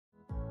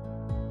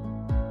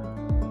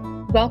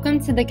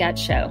Welcome to The Gut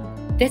Show.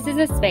 This is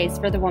a space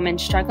for the woman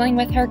struggling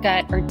with her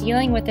gut or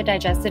dealing with a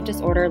digestive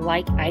disorder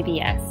like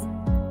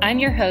IBS. I'm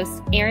your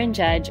host, Erin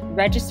Judge,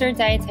 registered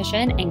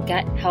dietitian and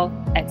gut health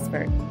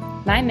expert.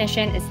 My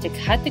mission is to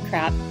cut the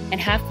crap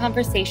and have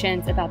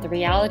conversations about the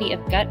reality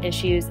of gut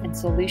issues and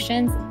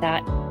solutions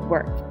that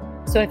work.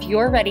 So if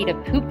you're ready to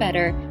poop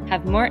better,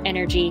 have more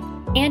energy,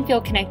 and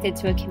feel connected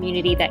to a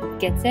community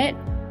that gets it,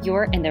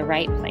 you're in the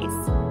right place.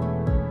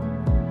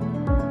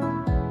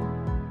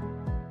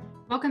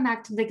 Welcome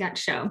back to The Gut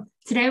Show.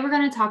 Today we're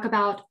going to talk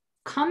about a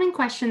common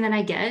question that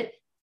I get: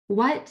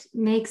 what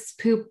makes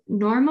poop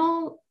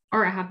normal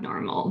or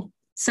abnormal?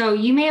 So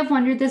you may have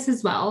wondered this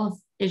as well.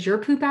 Is your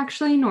poop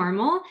actually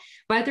normal?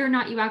 Whether or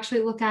not you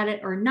actually look at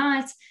it or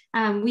not,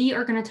 we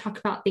are going to talk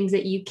about things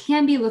that you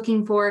can be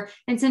looking for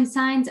and some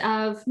signs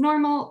of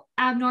normal,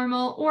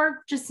 abnormal,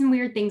 or just some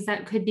weird things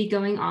that could be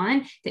going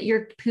on that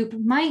your poop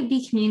might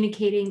be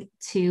communicating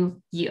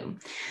to you.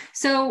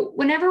 So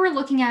whenever we're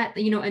looking at,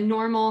 a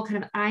normal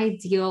kind of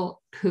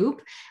ideal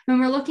poop, when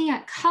we're looking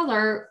at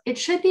color, it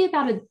should be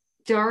about a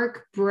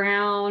dark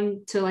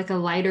brown to like a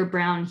lighter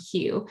brown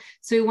hue.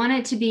 So we want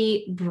it to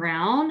be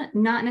brown,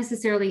 not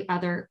necessarily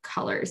other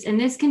colors. And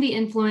this can be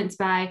influenced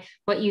by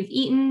what you've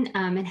eaten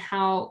and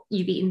how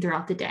you've eaten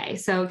throughout the day.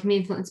 So it can be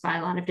influenced by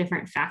a lot of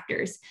different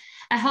factors.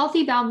 A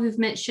healthy bowel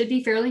movement should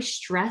be fairly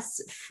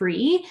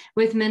stress-free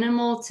with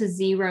minimal to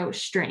zero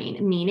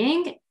strain,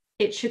 meaning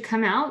it should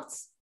come out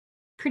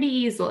pretty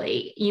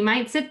easily. You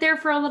might sit there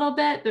for a little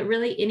bit, but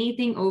really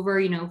anything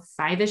over,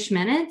 5-ish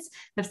minutes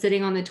of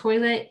sitting on the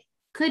toilet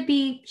could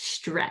be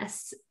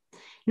stress.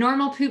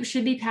 Normal poop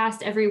should be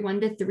passed every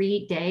 1 to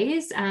 3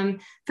 days.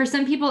 For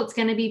some people, it's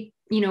going to be,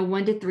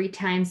 1 to 3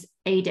 times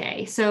a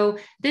day. So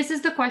this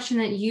is the question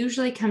that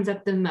usually comes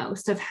up the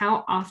most of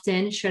how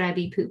often should I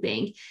be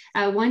pooping?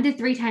 1 to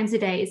 3 times a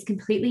day is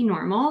completely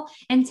normal.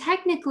 And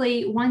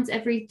technically once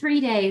every 3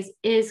 days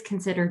is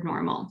considered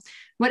normal.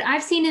 What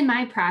I've seen in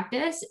my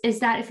practice is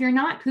that if you're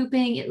not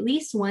pooping at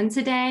least once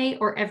a day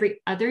or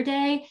every other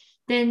day,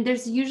 then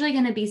there's usually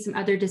going to be some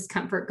other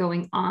discomfort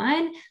going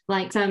on,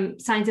 like some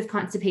signs of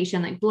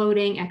constipation, like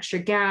bloating, extra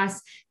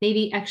gas,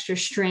 maybe extra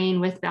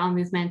strain with bowel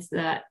movements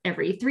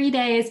every 3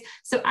 days.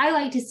 So I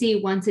like to see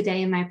once a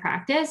day in my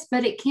practice,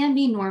 but it can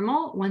be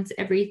normal once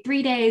every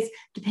 3 days,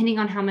 depending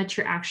on how much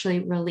you're actually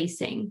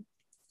releasing.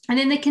 And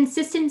then the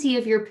consistency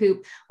of your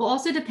poop will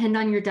also depend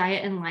on your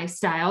diet and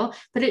lifestyle,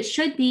 but it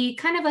should be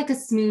kind of like a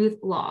smooth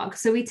log.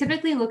 So we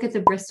typically look at the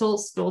Bristol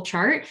stool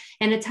chart,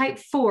 and a type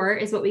 4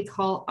 is what we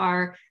call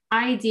our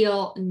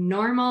ideal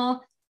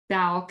normal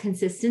bowel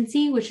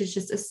consistency, which is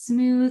just a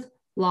smooth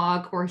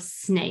log or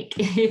snake,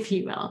 if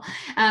you will.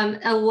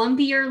 A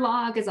lumpier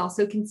log is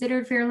also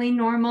considered fairly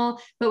normal,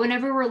 but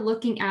whenever we're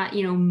looking at,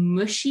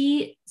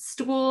 mushy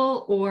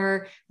stool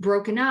or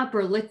broken up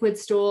or liquid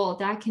stool,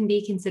 that can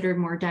be considered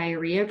more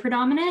diarrhea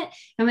predominant.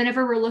 And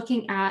whenever we're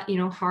looking at,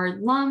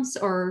 hard lumps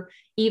or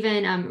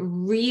even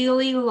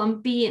really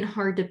lumpy and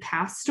hard to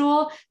pass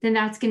stool, then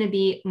that's going to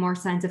be more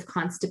signs of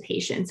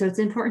constipation. So it's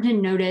important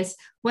to notice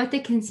what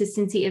the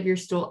consistency of your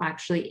stool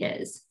actually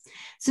is.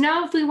 So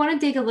now if we want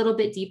to dig a little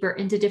bit deeper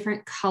into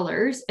different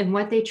colors and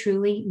what they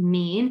truly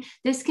mean,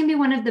 this can be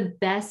one of the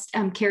best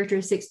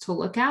characteristics to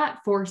look at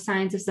for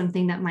signs of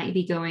something that might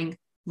be going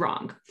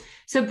wrong.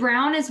 So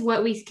brown is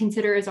what we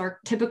consider as our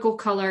typical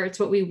color. It's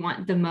what we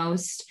want the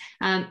most.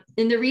 And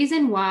the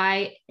reason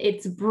why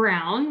it's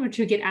brown, which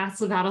we get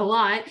asked about a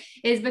lot,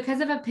 is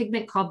because of a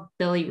pigment called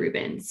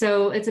bilirubin.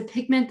 So it's a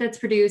pigment that's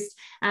produced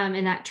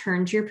and that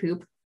turns your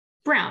poop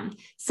brown.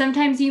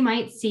 Sometimes you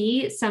might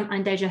see some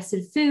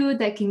undigested food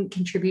that can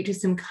contribute to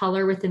some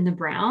color within the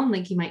brown.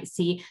 Like you might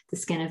see the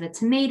skin of a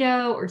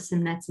tomato or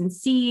some nuts and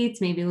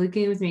seeds, maybe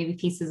legumes, maybe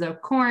pieces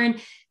of corn.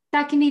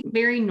 That can be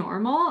very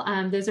normal.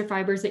 Those are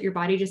fibers that your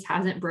body just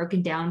hasn't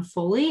broken down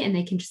fully, and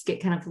they can just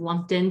get kind of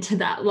lumped into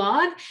that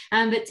log.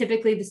 But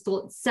typically the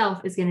stool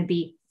itself is going to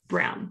be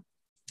brown.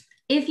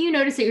 If you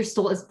notice that your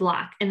stool is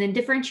black, and then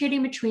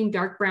differentiating between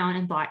dark brown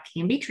and black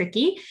can be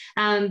tricky.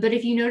 But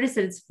if you notice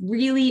that it's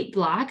really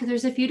black,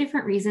 there's a few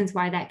different reasons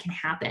why that can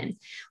happen.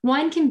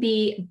 One can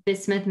be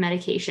bismuth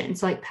medication,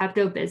 so like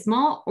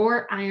Pepto-Bismol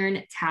or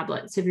iron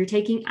tablets. So if you're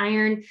taking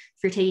iron,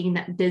 if you're taking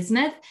that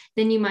bismuth,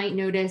 then you might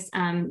notice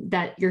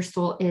that your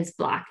stool is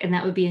black, and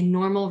that would be a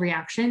normal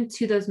reaction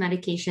to those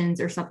medications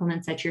or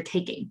supplements that you're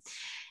taking.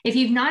 If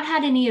you've not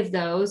had any of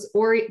those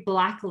or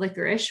black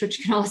licorice,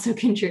 which can also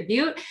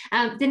contribute,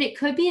 then it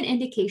could be an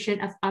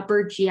indication of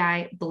upper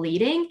GI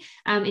bleeding,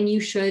 and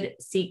you should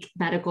seek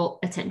medical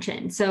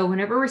attention. So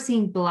whenever we're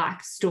seeing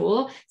black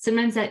stool,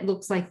 sometimes that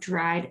looks like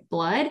dried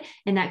blood,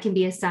 and that can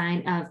be a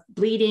sign of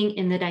bleeding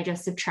in the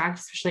digestive tract,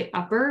 especially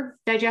upper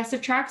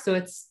digestive tract. So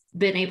it's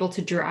been able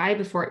to dry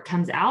before it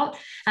comes out.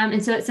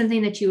 And so it's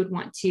something that you would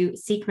want to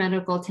seek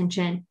medical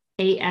attention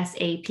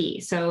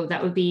ASAP. So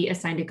that would be a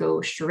sign to go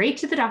straight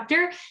to the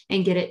doctor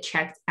and get it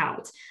checked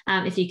out.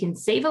 If you can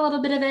save a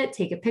little bit of it,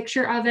 take a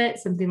picture of it,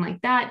 something like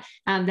that,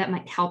 that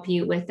might help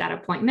you with that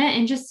appointment,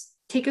 and just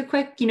take a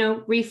quick,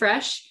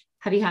 refresh,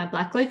 Have you had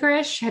black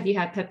licorice? Have you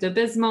had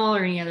Pepto-Bismol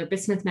or any other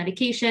bismuth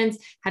medications?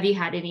 Have you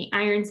had any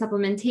iron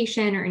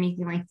supplementation or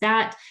anything like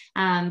that?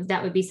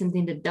 That would be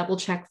something to double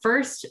check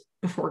first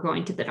before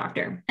going to the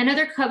doctor.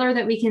 Another color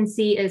that we can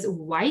see is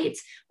white,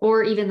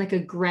 or even like a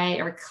gray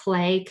or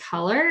clay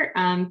color.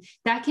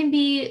 That can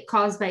be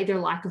caused by either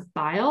lack of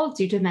bile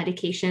due to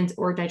medications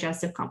or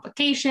digestive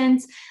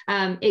complications.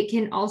 It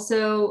can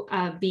also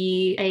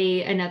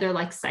be another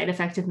like side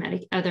effect of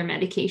other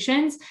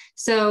medications.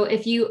 So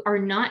if you are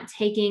not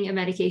taking a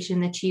medication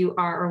that you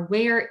are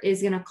aware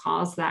is going to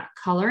cause that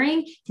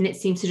coloring, and it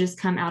seems to just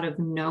come out of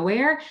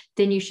nowhere,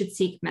 then you should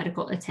seek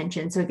medical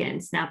attention. So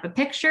again, snap a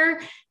picture,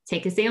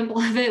 take a sample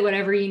of it,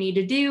 whatever you need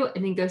to do,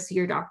 and then go see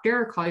your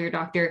doctor or call your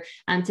doctor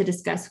to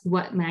discuss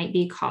what might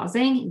be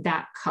causing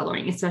that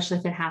coloring, especially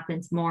if it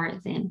happens more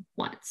than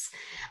once.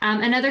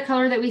 Another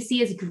color that we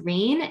see is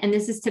green, and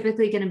this is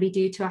typically going to be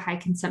due to a high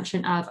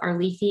consumption of our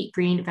leafy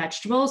green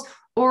vegetables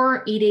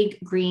or eating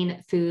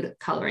green food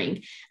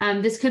coloring.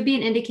 This could be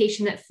an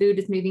indication that food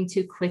is moving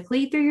too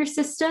quickly through your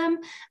system.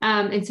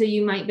 And so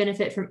you might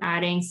benefit from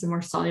adding some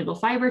more soluble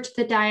fiber to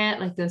the diet,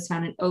 like those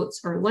found in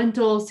oats or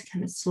lentils, to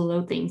kind of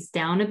slow things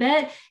down a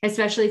bit,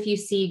 especially if you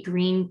see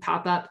green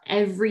pop up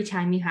every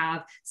time you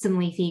have some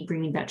leafy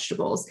green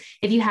vegetables.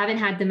 If you haven't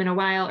had them in a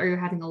while, or you're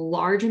having a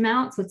large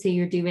amount, so let's say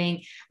you're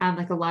doing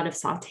like a lot of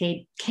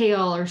sauteed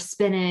kale or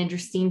spinach or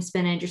steamed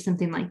spinach or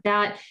something like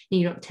that,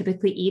 and you don't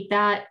typically eat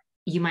that,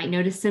 you might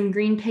notice some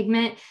green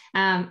pigment,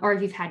 or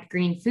if you've had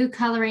green food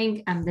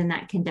coloring, then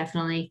that can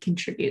definitely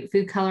contribute.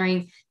 Food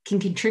coloring can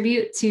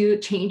contribute to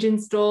change in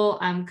stool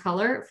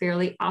color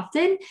fairly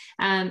often.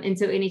 And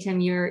so anytime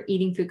you're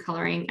eating food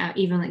coloring,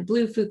 even like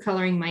blue food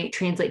coloring might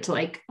translate to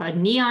like a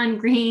neon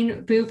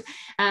green poop,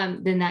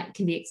 then that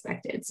can be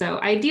expected.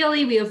 So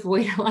ideally we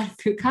avoid a lot of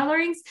food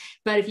colorings,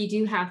 but if you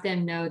do have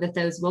them, know that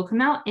those will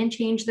come out and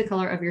change the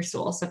color of your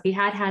stool. So if you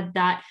had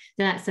that,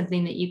 then that's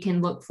something that you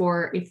can look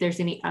for if there's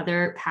any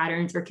other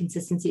patterns or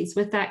consistencies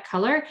with that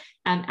color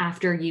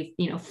after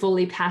you've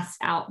fully passed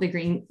out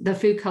the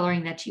food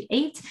coloring that you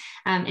ate.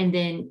 And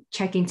then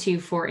checking too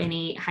for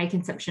any high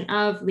consumption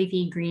of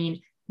leafy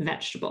green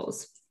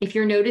vegetables. If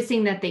you're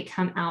noticing that they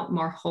come out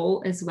more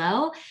whole as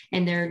well,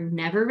 and they're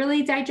never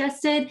really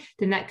digested,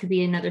 then that could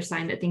be another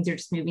sign that things are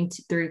just moving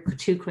through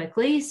too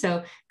quickly.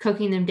 So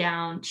cooking them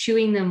down,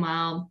 chewing them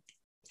well,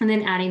 and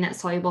then adding that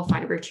soluble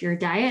fiber to your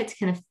diet to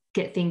kind of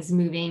get things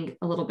moving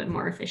a little bit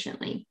more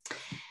efficiently.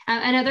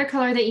 Another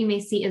color that you may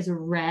see is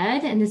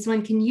red, and this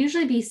one can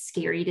usually be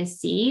scary to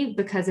see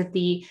because of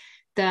the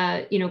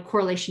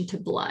correlation to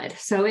blood.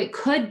 So it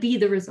could be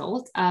the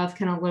result of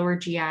kind of lower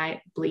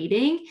GI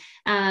bleeding.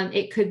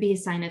 It could be a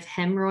sign of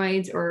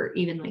hemorrhoids or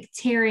even like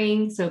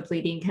tearing, so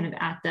bleeding kind of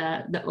at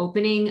the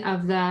opening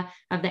of the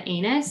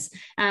anus.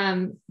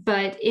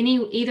 But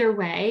either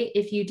way,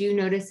 if you do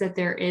notice that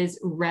there is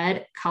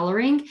red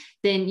coloring,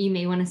 then you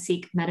may want to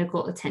seek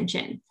medical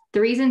attention. The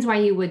reasons why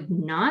you would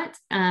not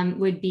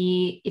would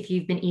be if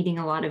you've been eating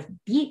a lot of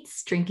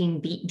beets,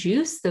 drinking beet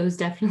juice, those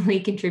definitely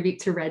contribute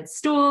to red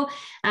stool,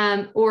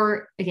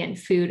 or again,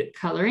 food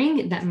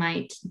coloring that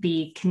might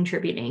be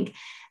contributing.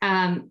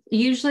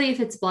 Usually if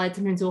it's blood,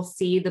 sometimes we'll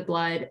see the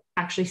blood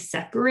actually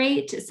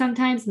separate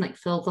sometimes and like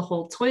fill the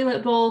whole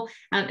toilet bowl.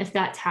 If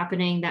that's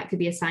happening, that could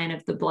be a sign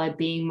of the blood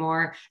being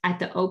more at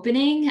the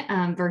opening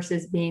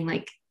versus being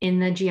like in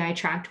the GI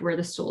tract where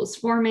the stool is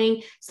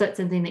forming. So that's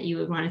something that you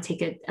would want to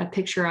take a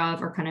picture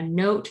of or kind of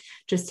note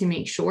just to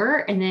make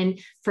sure. And then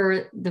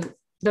for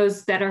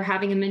those that are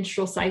having a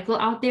menstrual cycle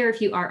out there,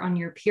 if you are on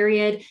your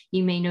period,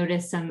 you may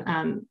notice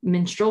some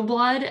menstrual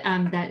blood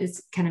that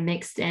is kind of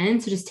mixed in.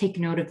 So just take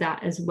note of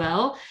that as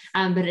well.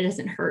 But it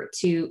doesn't hurt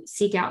to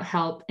seek out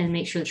help and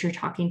make sure that you're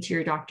talking to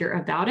your doctor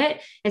about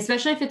it,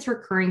 especially if it's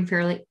recurring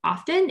fairly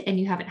often and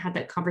you haven't had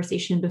that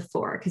conversation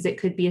before, because it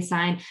could be a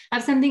sign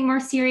of something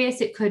more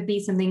serious. It could be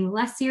something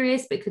less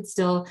serious, but could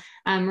still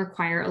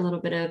require a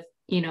little bit of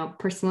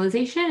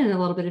personalization and a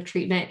little bit of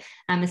treatment,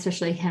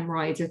 especially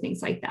hemorrhoids or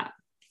things like that.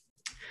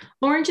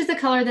 Orange is a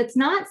color that's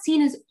not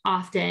seen as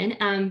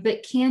often,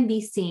 but can be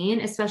seen,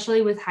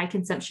 especially with high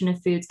consumption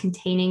of foods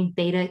containing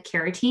beta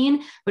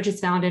carotene, which is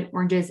found in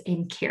oranges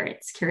and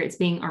carrots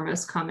being our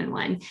most common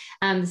one.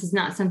 This is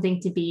not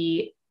something to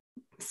be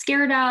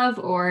scared of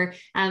or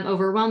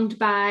overwhelmed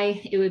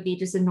by. It would be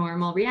just a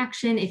normal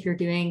reaction if you're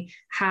doing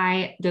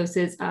high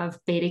doses of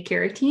beta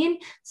carotene.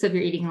 So if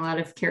you're eating a lot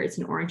of carrots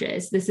and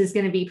oranges, this is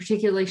going to be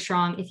particularly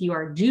strong if you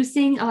are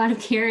juicing a lot of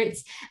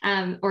carrots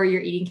or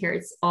you're eating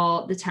carrots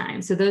all the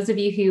time. So those of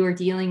you who are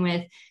dealing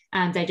with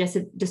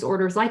digestive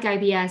disorders like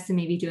IBS and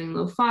maybe doing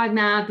low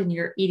FODMAP and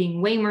you're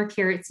eating way more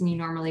carrots than you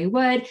normally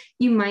would,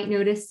 you might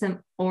notice some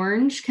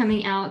orange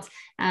coming out.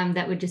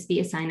 That would just be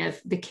a sign of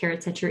the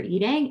carrots that you're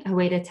eating. A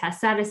way to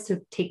test that is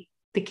to take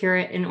the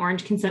carrot and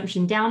orange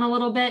consumption down a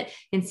little bit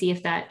and see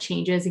if that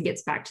changes and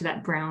gets back to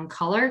that brown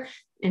color.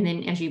 And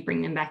then as you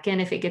bring them back in,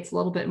 if it gets a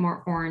little bit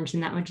more orange,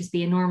 then that would just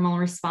be a normal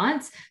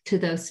response to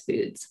those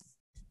foods.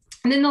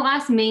 And then the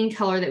last main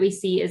color that we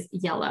see is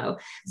yellow.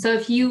 So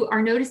if you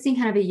are noticing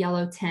kind of a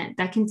yellow tint,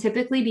 that can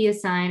typically be a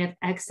sign of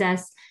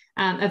excess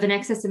of an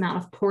excess amount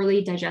of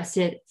poorly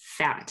digested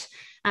fat.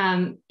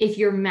 If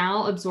you're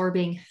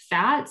malabsorbing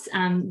fats,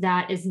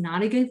 that is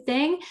not a good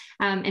thing.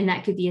 And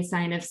that could be a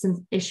sign of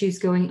some issues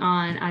going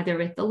on either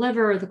with the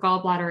liver or the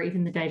gallbladder or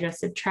even the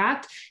digestive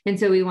tract. And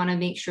so we want to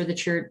make sure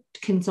that you're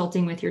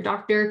consulting with your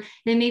doctor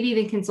and maybe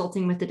even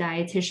consulting with the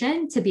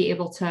dietitian to be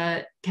able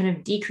to kind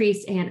of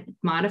decrease and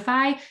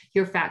modify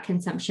your fat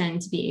consumption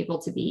to be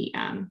able to be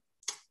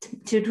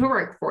to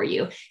work for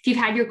you. If you've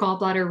had your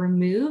gallbladder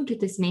removed,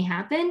 this may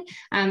happen.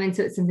 And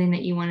so it's something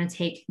that you want to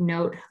take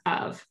note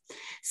of.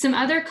 Some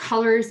other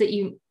colors that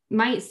you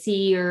might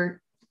see or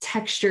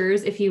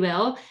textures, if you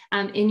will,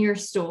 in your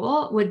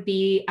stool would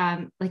be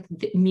like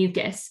the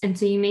mucus. And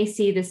so you may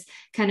see this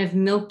kind of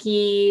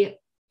milky,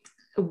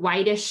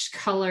 whitish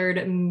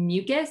colored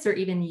mucus or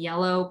even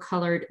yellow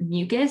colored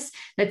mucus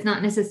that's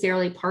not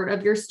necessarily part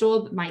of your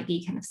stool, but might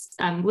be kind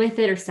of with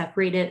it or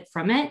separated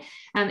from it.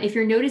 If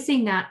you're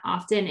noticing that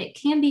often, it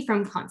can be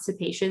from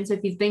constipation. So if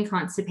you've been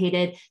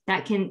constipated,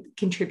 that can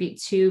contribute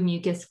to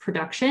mucus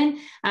production.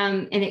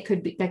 And that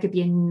could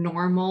be a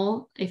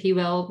normal, if you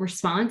will,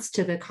 response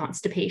to the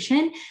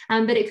constipation.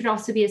 But it could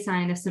also be a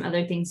sign of some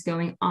other things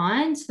going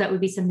on. So that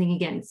would be something,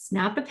 again,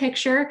 snap a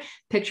picture.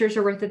 Pictures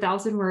are worth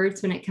 1,000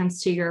 words when it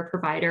comes to your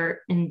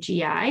provider in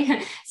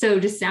GI. So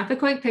just snap a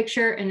quick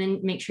picture and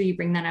then make sure you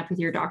bring that up with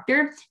your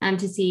doctor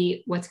to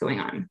see what's going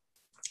on.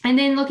 And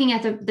then looking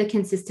at the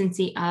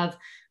consistency of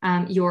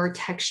your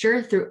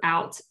texture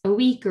throughout a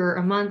week or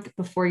a month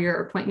before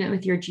your appointment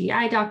with your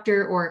GI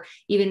doctor, or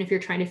even if you're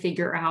trying to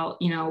figure out,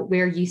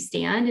 where you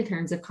stand in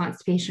terms of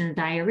constipation or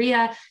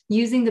diarrhea,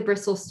 using the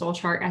Bristol stool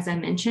chart, as I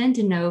mentioned,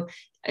 to know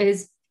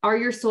are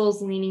your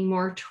stools leaning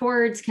more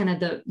towards kind of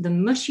the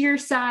mushier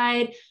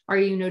side? Are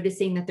you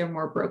noticing that they're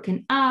more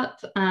broken up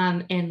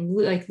and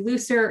like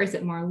looser? Or is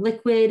it more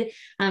liquid?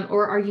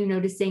 Or are you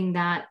noticing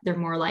that they're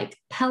more like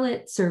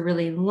pellets or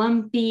really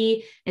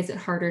lumpy? Is it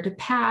harder to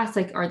pass?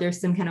 Like, are there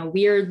some kind of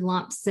weird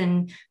lumps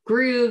and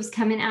grooves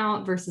coming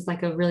out versus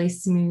like a really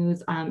smooth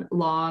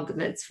log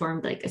that's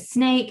formed like a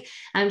snake?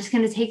 I'm just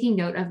kind of taking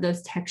note of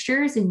those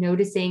textures and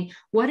noticing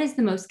what is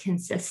the most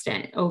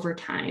consistent over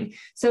time.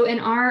 So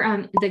in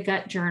our the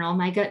gut journal,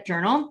 my gut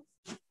journal,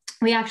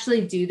 we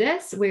actually do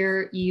this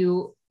where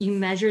you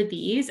measure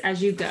these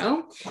as you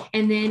go.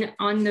 And then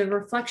on the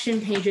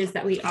reflection pages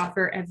that we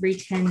offer every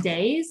 10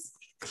 days,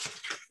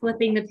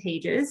 flipping the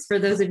pages, for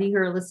those of you who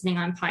are listening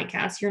on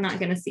podcasts, you're not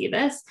going to see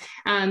this,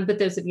 but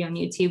those of you on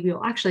YouTube,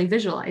 you'll actually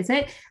visualize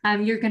it.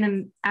 You're going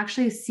to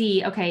actually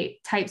see, okay,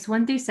 types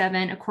 1 through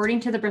 7, according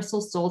to the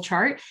Bristol stool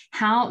chart,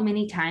 how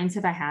many times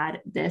have I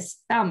had this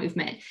bowel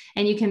movement?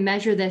 And you can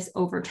measure this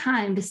over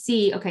time to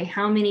see, okay,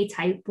 how many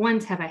type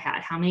 1s have I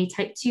had? How many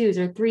type 2s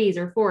or 3s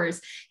or 4s?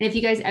 And if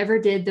you guys ever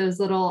did those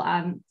little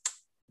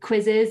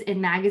quizzes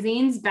in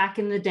magazines back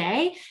in the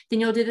day,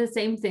 then you'll do the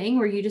same thing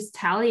where you just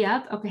tally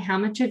up, okay, how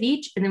much of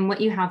each, and then what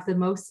you have the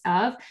most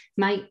of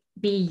might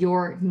be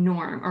your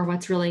norm or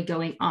what's really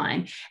going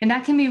on. And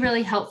that can be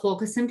really helpful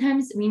because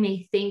sometimes we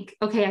may think,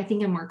 okay, I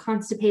think I'm more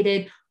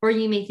constipated, or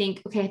you may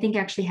think, okay, I think I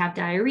actually have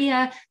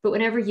diarrhea. But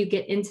whenever you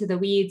get into the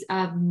weeds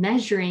of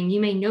measuring,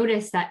 you may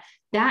notice that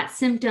that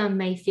symptom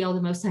may feel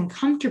the most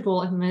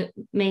uncomfortable and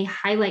may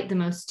highlight the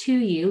most to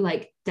you,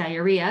 like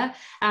diarrhea.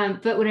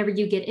 But whenever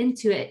you get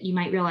into it, you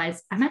might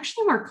realize I'm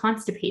actually more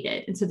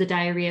constipated. And so the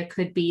diarrhea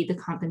could be the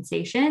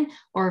compensation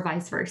or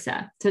vice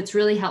versa. So it's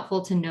really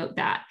helpful to note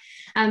that.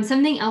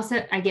 Something else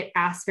that I get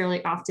asked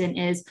fairly often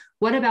is,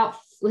 what about,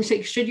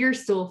 should your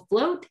stool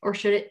float or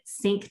should it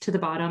sink to the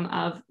bottom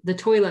of the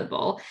toilet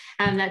bowl?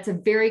 That's a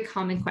very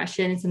common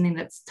question and something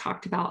that's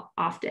talked about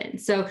often.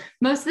 So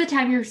most of the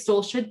time your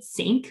stool should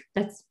sink.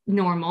 That's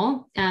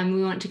normal.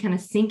 We want to kind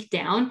of sink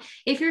down.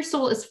 If your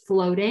stool is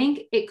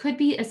floating, it could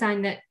be a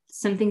sign that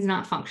something's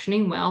not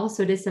functioning well.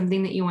 So it is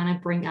something that you want to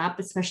bring up,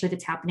 especially if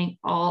it's happening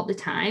all the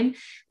time.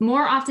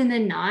 More often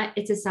than not,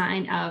 it's a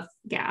sign of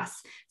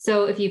gas.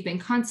 So if you've been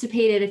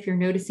constipated, if you're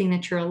noticing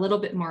that you're a little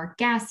bit more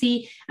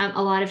gassy,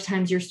 a lot of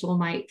times your stool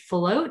might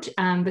float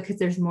because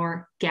there's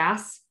more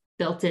gas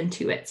built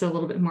into it. So a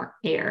little bit more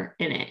air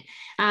in it.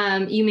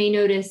 You may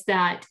notice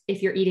that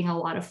if you're eating a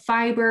lot of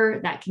fiber,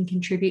 that can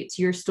contribute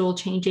to your stool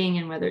changing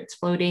and whether it's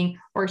floating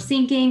or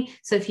sinking.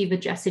 So if you've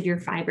adjusted your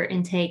fiber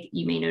intake,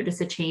 you may notice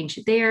a change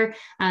there.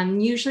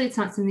 Usually it's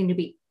not something to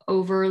be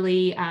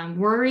overly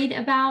worried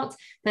about,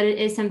 but it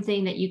is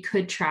something that you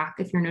could track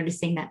if you're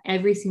noticing that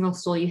every single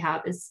stool you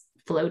have is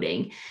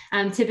floating.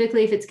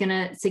 Typically, if it's going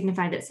to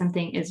signify that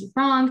something is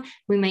wrong,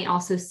 we may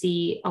also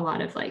see a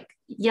lot of like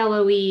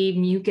yellowy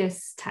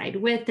mucus tied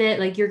with it.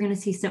 Like you're going to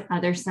see some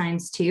other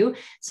signs too.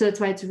 So that's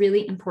why it's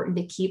really important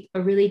to keep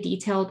a really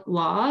detailed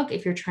log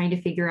if you're trying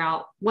to figure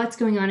out what's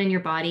going on in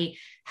your body,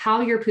 how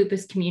your poop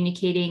is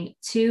communicating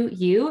to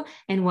you,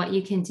 and what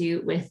you can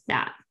do with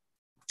that.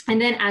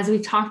 And then, as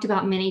we've talked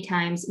about many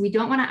times, we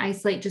don't want to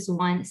isolate just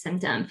one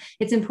symptom.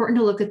 It's important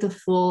to look at the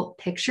full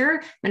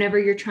picture whenever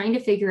you're trying to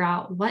figure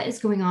out what is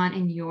going on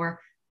in your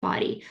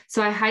body.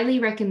 So I highly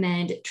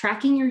recommend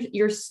tracking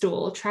your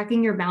stool,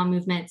 tracking your bowel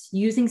movements,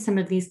 using some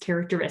of these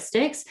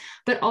characteristics,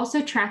 but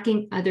also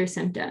tracking other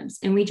symptoms.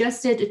 And we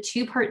just did a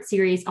 2-part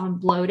series on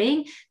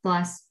bloating the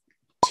last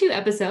 2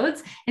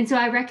 episodes. And so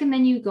I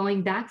recommend you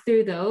going back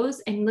through those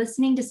and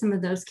listening to some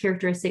of those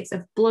characteristics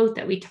of bloat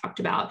that we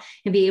talked about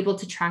and be able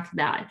to track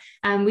that.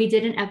 We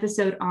did an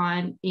episode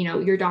on,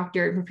 your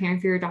doctor, preparing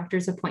for your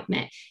doctor's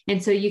appointment.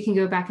 And so you can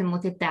go back and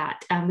look at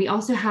that. We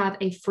also have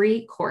a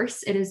free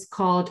course. It is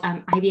called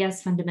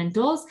IBS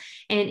Fundamentals.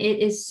 And it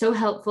is so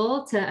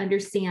helpful to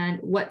understand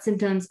what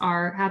symptoms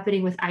are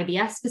happening with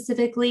IBS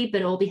specifically,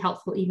 but it will be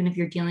helpful even if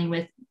you're dealing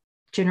with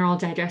general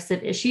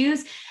digestive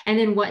issues, and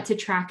then what to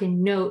track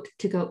and note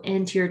to go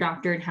into your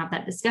doctor and have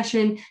that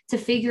discussion to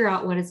figure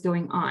out what is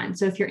going on.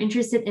 So if you're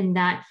interested in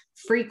that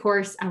free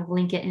course, I will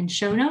link it in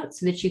show notes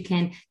so that you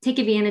can take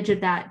advantage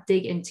of that,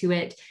 dig into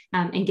it,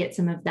 and get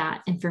some of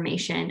that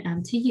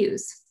information to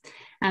use.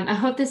 I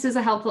hope this is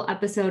a helpful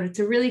episode. It's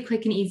a really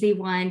quick and easy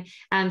one.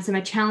 So my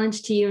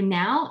challenge to you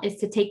now is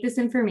to take this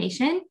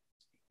information,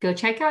 go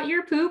check out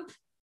your poop,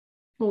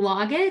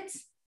 log it,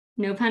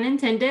 no pun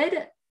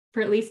intended,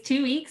 for at least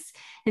 2 weeks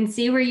and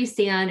see where you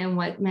stand and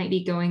what might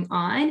be going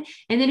on.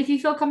 And then if you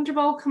feel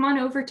comfortable, come on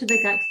over to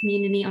the Gut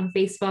Community on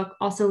Facebook,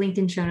 also linked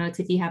in show notes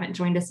if you haven't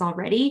joined us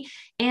already,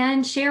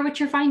 and share what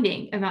you're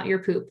finding about your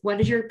poop. What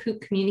is your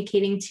poop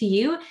communicating to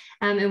you?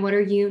 And what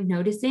are you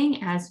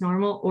noticing as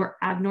normal or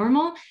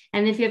abnormal?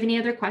 And if you have any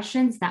other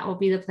questions, that will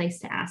be the place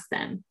to ask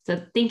them.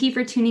 So thank you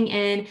for tuning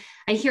in.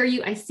 I hear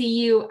you, I see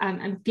you,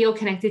 I feel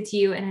connected to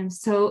you, and I'm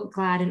so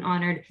glad and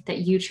honored that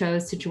you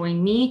chose to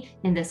join me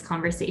in this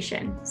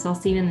conversation. So I'll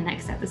see you in the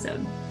next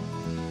episode.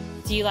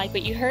 Do you like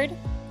what you heard?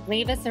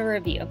 Leave us a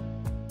review.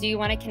 Do you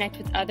want to connect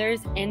with others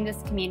in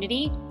this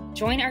community?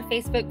 Join our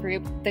Facebook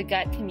group, The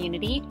Gut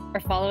Community, or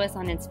follow us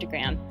on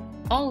Instagram.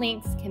 All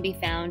links can be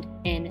found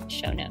in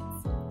show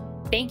notes.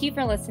 Thank you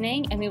for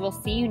listening, and we will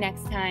see you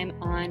next time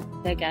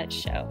on The Gut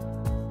Show.